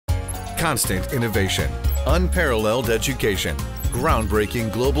constant innovation, unparalleled education,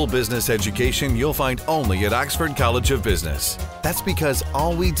 groundbreaking global business education you'll find only at Oxford College of Business. That's because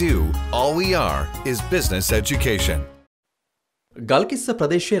all we do, all we are, is business education. Galkissa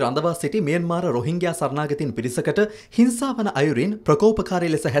ප්‍රදේශයේ රඳවා සිටි මියන්මාර රොහිංග්‍යා සරණාගතීන් පිරිසකට හිංසා වන අයුරින්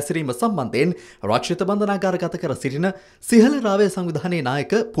ප්‍රකෝපකාරී ලෙස හැසිරීම සම්බන්ධයෙන් රක්ෂිත බන්ධනාගාරගත කර සිටින සිහල රාවය සංවිධානයේ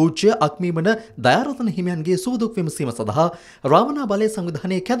නායක පූජ්‍ය අක්මීමන දයාරතන හිමියන්ගේ සුවදුක් විමසීම සඳහා රාවණා බලය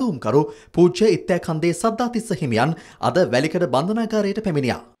සංවිධානයේ කැඳවුම්කරු පූජ්‍ය ඉත්තෑකන්දේ සද්ධාතිස්ස හිමියන් අද වැලිකඩ බන්ධනාගාරයට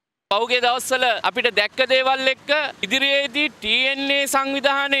පැමිණියා. පෞගේ දවස්වල අපිට දැක්ක දේවල් එක්ක ඉදිරියේදී TNA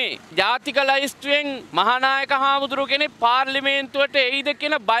සංවිධානයේ ජාතික ලයිස්තුවෙන් මහානායක හාමුදුරුව කෙනෙක් පාර්ලිමේන්තුවට එයිද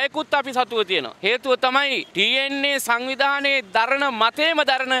කියන බයකුත් අපි සතුව තියෙනවා. හේතුව තමයි TNA සංවිධානයේ දරන මතේම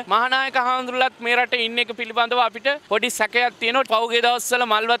දරන මහානායක හාමුදුරුවලත් මේ රටේ ඉන්න එක පිළිබඳව අපිට පොඩි සැකයක් තියෙනවා. පෞගේ දවස්වල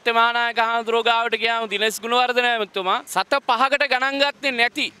මල්වත්තේ මහානායක හාමුදුරුව ගාවට ගියාම දිනේෂ් ගුණවර්ධන මහත්මයා සත පහකට ගණන් ගත්තේ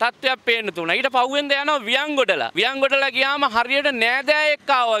නැති තත්ත්වයක් පේන්න තුණා. ඊට පහුවෙන්ද යනවා වියංගොඩලා. වියංගොඩලා ගියාම හරියට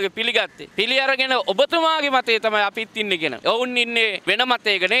නෑදෑයෙක් ආවා වගේ පිළිගත්තේ. පිළි අරගෙන ඔබතුමාගේ මතේ තමයි අපිත් ඉන්නේ කියන. ඔවුන් ඉන්නේ වෙන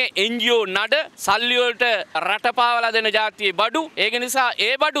මතයකනේ NGO නඩ සල්ලි වලට රට පාවලා දෙන જાතියේ බඩු. ඒක නිසා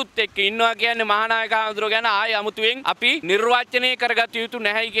ඒ බඩුත් එක්ක ඉන්නවා කියන්නේ මහානායක හාමුදුරුවෝ ගැන ආය අමුතුවෙන් අපි නිර්වචනය කරගත යුතු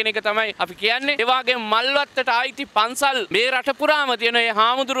නැහැයි කියන එක තමයි අපි කියන්නේ. ඒ වගේම මල්වත්තට ආයිති පන්සල් මේ රට පුරාම තියෙන මේ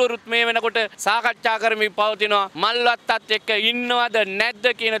හාමුදුරුවරුත් මේ වෙනකොට සාකච්ඡා කරමින් පවතිනවා. මල්වත්තත් එක්ක ඉන්නවද නැද්ද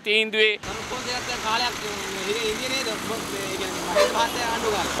කියන තීන්දුවේ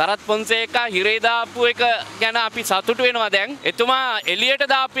සරත් පොන්සේකා හිරේ දාපු එක ගැන අපි සතුටු වෙනවා දැන්. එතුමා එළියට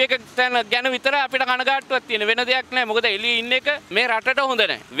දාපු එක ගැන විතර අපිට කනගාටුවක් තියෙන වෙන දෙයක් නැහැ. මොකද එළියේ ඉන්න එක මේ රටට හොඳ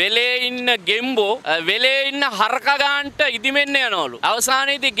නැහැ. වෙලේ ඉන්න ගෙම්බෝ වෙලේ ඉන්න හරක ගාන්ට ඉදිමෙන්න යනවලු.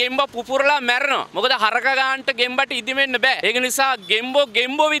 අවසානයේදී ගෙම්බ පුපුරලා මැරෙනවා. මොකද හරක ගාන්ට ගෙම්බට ඉදිමෙන්න බෑ. ඒක නිසා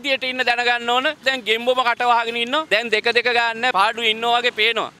ගෙම්බෝ විදියට ඉන්න දැනගන්න ඕන. දැන් ගෙම්බොම කට වහගෙන ඉන්නවා. දැන් දෙක ගන්න පාඩු ඉන්නවා වගේ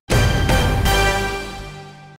පේනවා.